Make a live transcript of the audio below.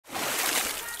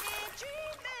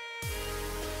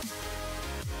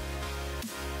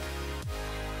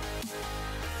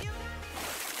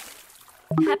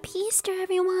Happy Easter,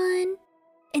 everyone!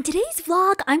 In today's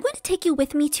vlog, I'm going to take you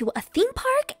with me to a theme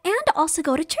park and also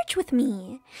go to church with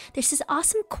me. There's this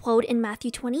awesome quote in Matthew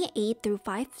 28 through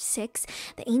 5-6.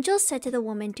 The angel said to the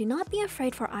woman, "Do not be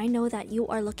afraid, for I know that you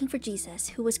are looking for Jesus,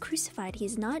 who was crucified. He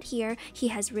is not here. He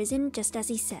has risen just as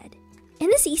he said." In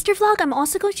this Easter vlog, I'm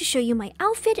also going to show you my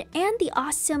outfit and the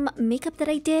awesome makeup that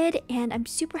I did, and I'm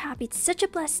super happy. It's such a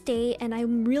blessed day, and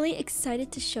I'm really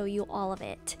excited to show you all of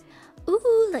it.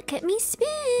 Ooh, look at me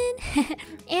spin!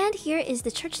 And here is the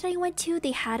church that I went to.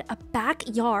 They had a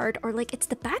backyard, or like it's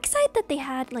the backside that they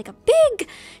had like a big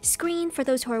screen for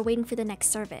those who are waiting for the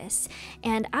next service.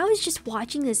 And I was just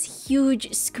watching this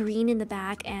huge screen in the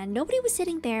back, and nobody was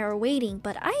sitting there or waiting,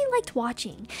 but I liked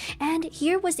watching. And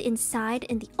here was the inside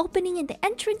in the opening in the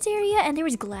entrance area, and there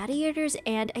was gladiators,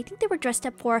 and I think they were dressed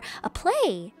up for a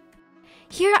play.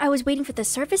 Here, I was waiting for the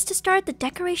service to start. The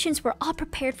decorations were all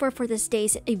prepared for this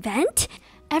day's event.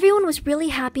 Everyone was really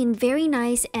happy and very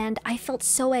nice, and I felt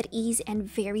so at ease and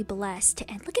very blessed.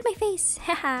 And look at my face,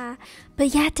 haha.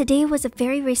 But yeah, today was a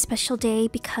very, very special day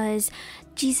because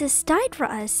Jesus died for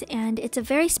us, and it's a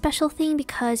very special thing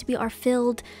because we are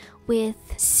filled with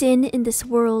sin in this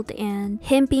world, and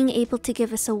Him being able to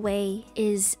give us away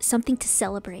is something to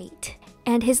celebrate.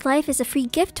 And His life is a free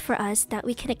gift for us that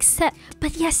we can accept.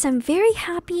 But yes, I'm very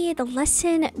happy. The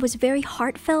lesson was very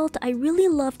heartfelt. I really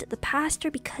loved the pastor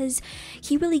because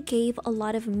he really gave a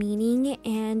lot of meaning,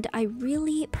 and I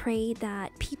really pray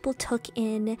that people took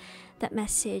in that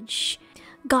message.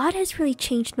 God has really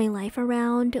changed my life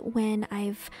around when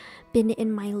I've been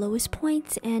in my lowest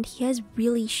points, and He has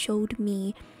really showed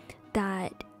me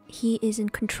that He is in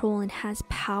control and has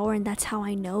power, and that's how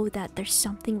I know that there's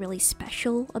something really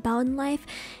special about in life.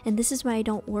 And this is why I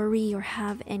don't worry or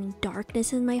have any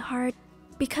darkness in my heart,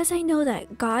 because I know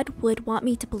that God would want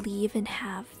me to believe and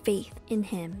have faith in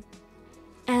Him.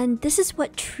 And this is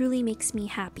what truly makes me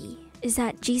happy, is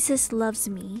that Jesus loves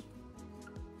me.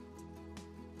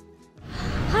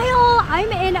 Hi all,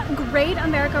 I'm in Great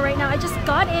America right now. I just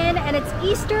got in and it's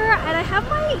Easter and I have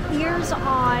my ears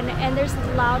on and there's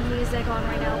loud music on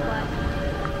right now,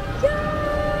 but yeah!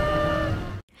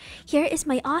 Here is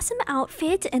my awesome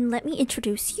outfit, and let me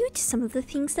introduce you to some of the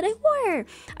things that I wore.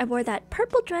 I wore that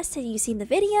purple dress that you see in the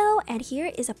video, and here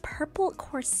is a purple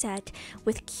corset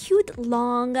with cute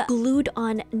long glued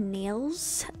on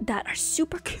nails that are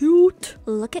super cute.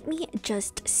 Look at me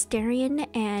just staring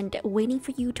and waiting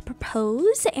for you to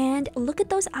propose, and look at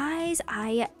those eyes.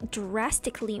 I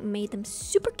drastically made them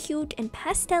super cute and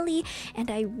pastel-y,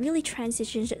 and I really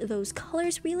transitioned those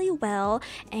colors really well.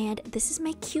 And this is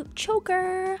my cute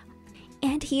choker.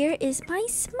 And here is my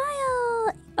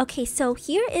smile. Okay, so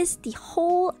here is the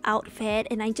whole outfit,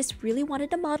 and I just really wanted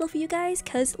to model for you guys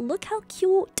because look how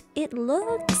cute it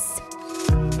looks.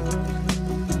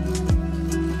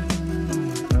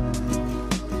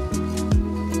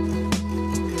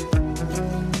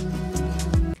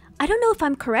 I don't know if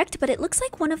I'm correct, but it looks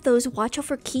like one of those watch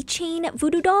over keychain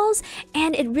voodoo dolls,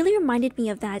 and it really reminded me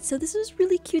of that. So this was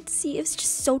really cute to see. It was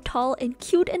just so tall and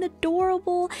cute and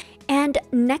adorable. And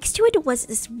next to it was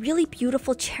this really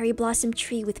beautiful cherry blossom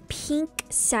tree with pink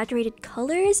saturated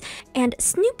colors and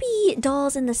Snoopy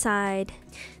dolls in the side.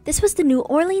 This was the New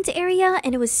Orleans area,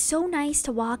 and it was so nice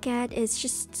to walk at. It's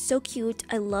just so cute.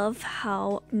 I love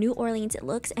how New Orleans it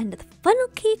looks, and the funnel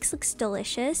cakes looks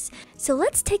delicious. So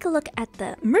let's take a look at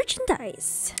the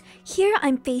merchandise. Here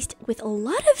I'm faced with a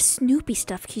lot of Snoopy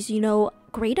stuff because, you know,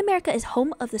 Great America is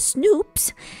home of the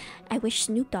Snoops. I wish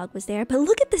Snoop Dogg was there, but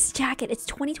look at this jacket. It's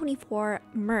 2024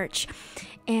 merch.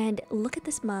 And look at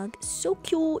this mug, so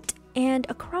cute. And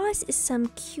across is some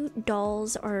cute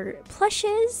dolls or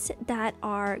plushes that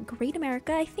are Great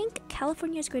America. I think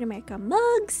California's Great America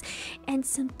mugs, and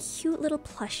some cute little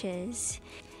plushes.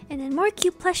 And then more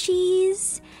cute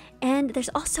plushies. And there's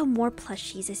also more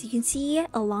plushies, as you can see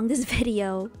along this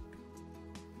video.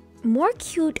 More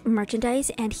cute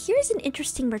merchandise, and here's an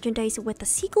interesting merchandise with a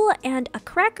seagull and a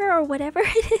cracker or whatever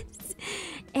it is.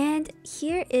 And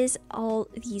here is all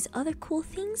these other cool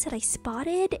things that I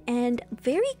spotted, and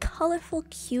very colorful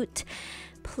cute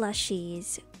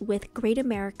plushies with Great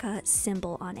America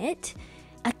symbol on it.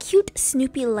 A cute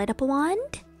Snoopy light up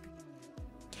wand,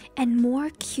 and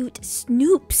more cute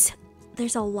Snoops.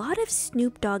 There's a lot of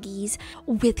Snoop Doggies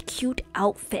with cute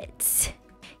outfits.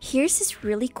 Here's this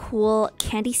really cool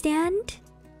candy stand,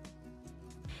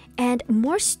 and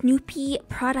more Snoopy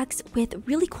products with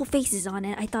really cool faces on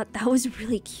it. I thought that was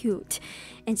really cute.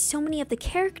 And so many of the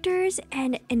characters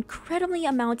and incredibly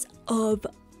amounts of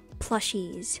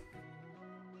plushies.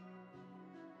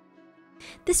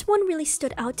 This one really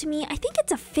stood out to me. I think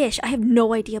it's a fish. I have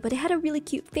no idea, but it had a really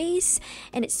cute face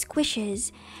and it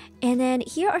squishes. And then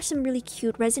here are some really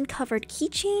cute resin-covered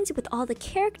keychains with all the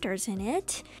characters in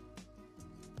it.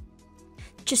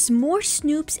 Just more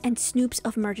Snoops and Snoops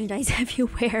of merchandise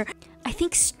everywhere. I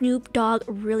think Snoop Dogg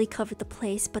really covered the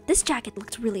place, but this jacket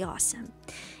looks really awesome.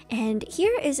 And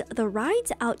here is the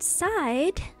rides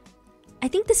outside. I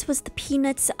think this was the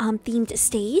Peanuts themed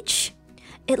stage.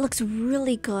 It looks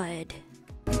really good.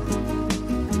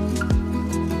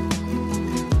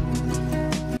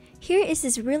 Here is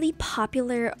this really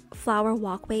popular flower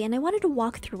walkway, and I wanted to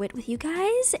walk through it with you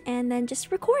guys and then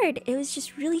just record. It was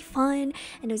just really fun,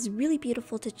 and it was really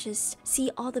beautiful to just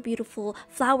see all the beautiful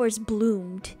flowers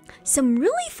bloomed. Some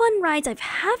really fun rides I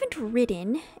haven't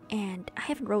ridden, and I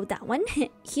haven't rode that one.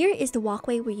 Here is the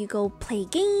walkway where you go play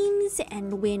games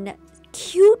and win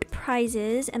cute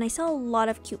prizes, and I saw a lot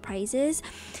of cute prizes.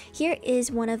 Here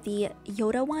is one of the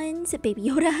Yoda ones, Baby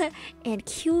Yoda, and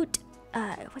cute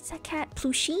what's that cat?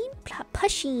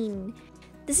 Pusheen.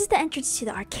 This is the entrance to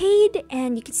the arcade,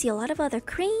 and you can see a lot of other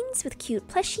cranes with cute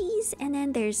plushies, and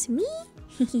then there's me.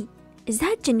 Is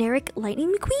that generic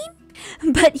Lightning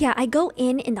McQueen? But yeah, I go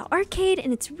in the arcade,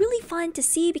 and it's really fun to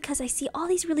see because I see all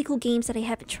these really cool games that I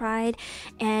haven't tried.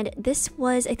 And this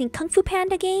was, I think, Kung Fu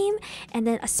Panda game, and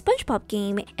then a SpongeBob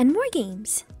game, and more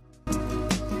games.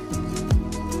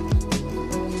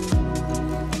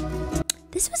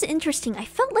 This was interesting. I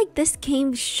felt like this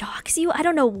game shocks you. I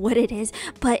don't know what it is,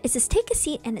 but it says take a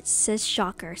seat and it says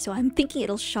shocker. So I'm thinking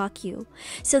it'll shock you.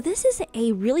 So this is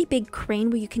a really big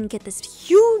crane where you can get this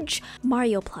huge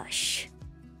Mario plush.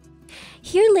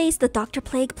 Here lays the Dr.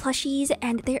 Plague plushies,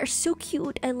 and they are so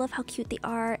cute. I love how cute they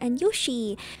are. And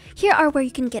Yoshi. Here are where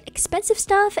you can get expensive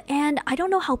stuff, and I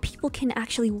don't know how people can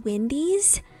actually win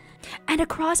these. And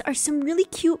across are some really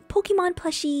cute Pokemon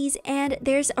plushies, and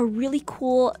there's a really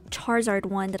cool Charizard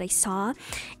one that I saw.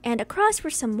 And across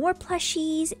were some more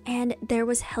plushies, and there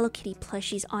was Hello Kitty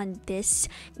plushies on this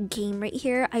game right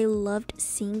here. I loved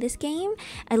seeing this game.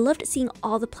 I loved seeing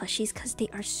all the plushies because they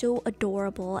are so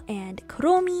adorable, and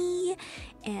Kuromi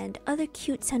and other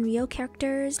cute Sanrio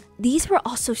characters. These were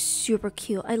also super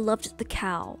cute. I loved the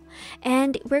cow.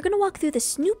 And we're gonna walk through the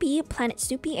Snoopy, Planet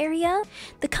Snoopy area.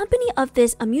 The company of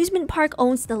this amusement park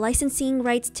owns the licensing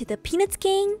rights to the Peanuts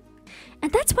gang,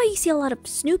 and that's why you see a lot of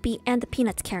Snoopy and the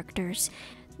Peanuts characters.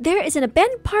 There is an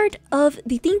abandoned part of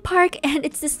the theme park, and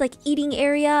it's this like eating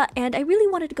area, and I really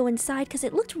wanted to go inside because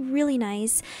it looked really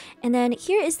nice. And then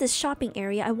here is this shopping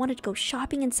area. I wanted to go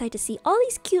shopping inside to see all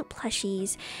these cute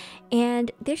plushies,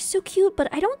 and they're so cute, but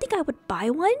I don't think I would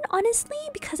buy one, honestly,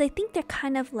 because I think they're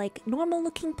kind of like normal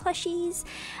looking plushies.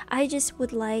 I just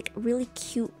would like really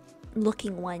cute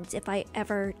looking ones if I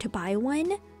ever to buy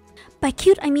one. By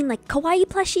cute, I mean like kawaii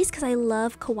plushies because I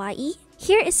love kawaii.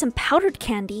 Here is some powdered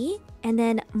candy, and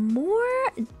then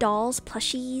more dolls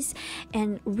plushies,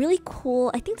 and really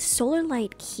cool, I think, solar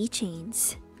light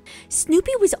keychains.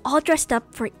 Snoopy was all dressed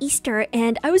up for Easter,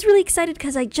 and I was really excited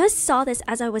because I just saw this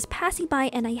as I was passing by,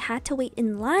 and I had to wait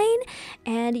in line.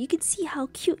 And you can see how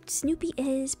cute Snoopy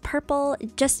is. Purple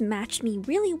just matched me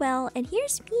really well, and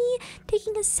here's me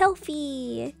taking a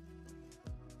selfie.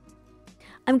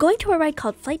 I'm going to a ride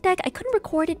called Flight Deck. I couldn't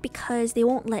record it because they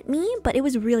won't let me, but it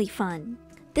was really fun.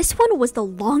 This one was the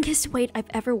longest wait I've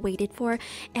ever waited for,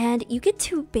 and you get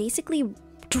to basically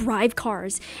drive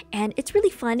cars, and it's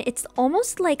really fun. It's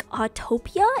almost like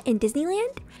Autopia in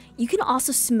Disneyland. You can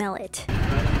also smell it.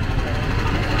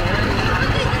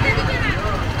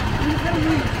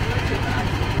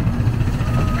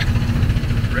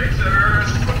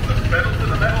 Racers, put the pedal to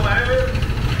the metal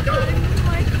and go!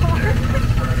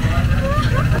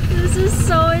 This is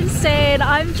so insane.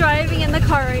 I'm driving in the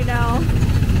car right now.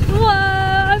 Whoa,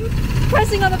 I'm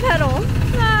pressing on the pedal.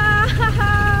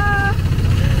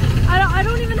 I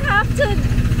don't even have to.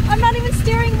 I'm not even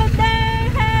steering, but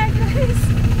heck, guys.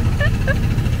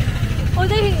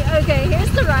 Okay,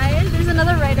 here's the ride. There's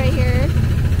another ride right here.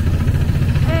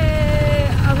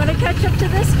 I'm gonna catch up to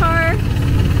this car.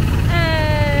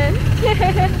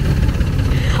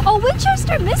 Oh,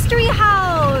 Winchester Mystery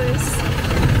House!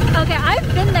 Okay, I've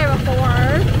been there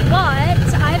before,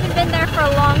 but I haven't been there for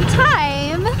a long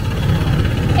time.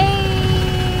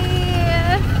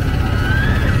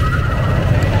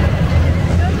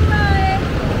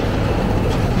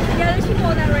 Yeah, there's people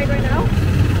on that ride right now.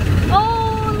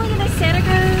 Oh, look at this, Santa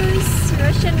Cruz,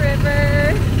 Russian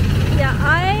River. Yeah,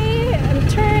 I am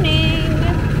turning.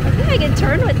 I think I can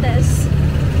turn with this.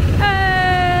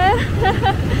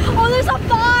 Oh, there's a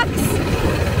fox!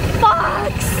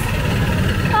 Fox!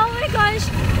 Oh my gosh!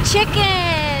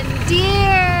 Chicken!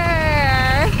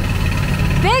 Deer!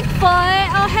 Big Bigfoot?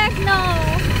 Oh heck no.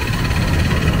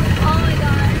 Oh my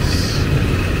gosh.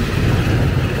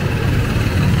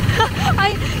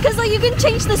 Cause like you can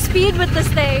change the speed with this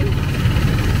thing.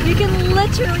 You can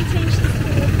literally change the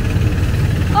speed.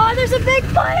 Oh, there's a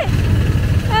Bigfoot!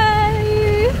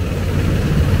 Hey!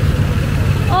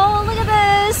 Oh, look at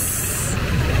this!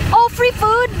 Oh, free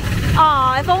food!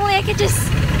 Aw, if only I could just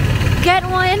get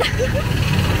one.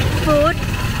 Food.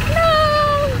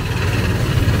 No!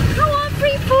 I want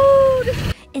free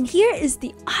food! And here is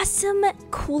the awesome,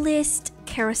 coolest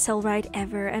carousel ride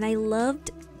ever, and I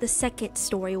loved the second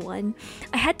story one.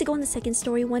 I had to go on the second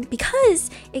story one because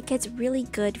it gets really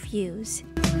good views.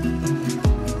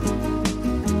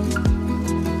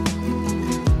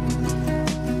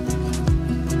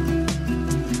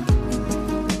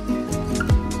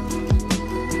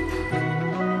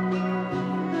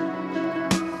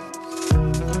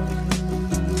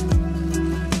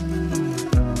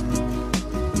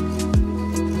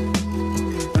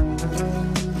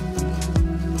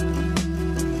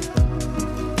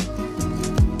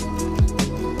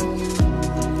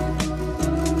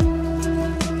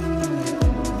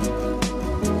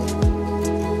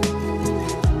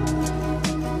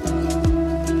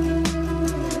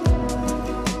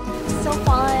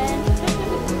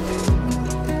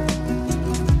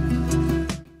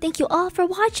 Thank you all for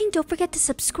watching. Don't forget to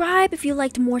subscribe if you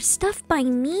liked more stuff by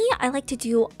me. I like to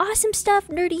do awesome stuff,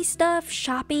 nerdy stuff,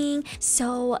 shopping.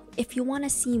 So if you want to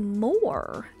see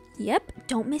more, yep,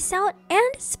 don't miss out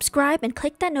and subscribe and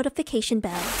click that notification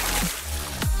bell.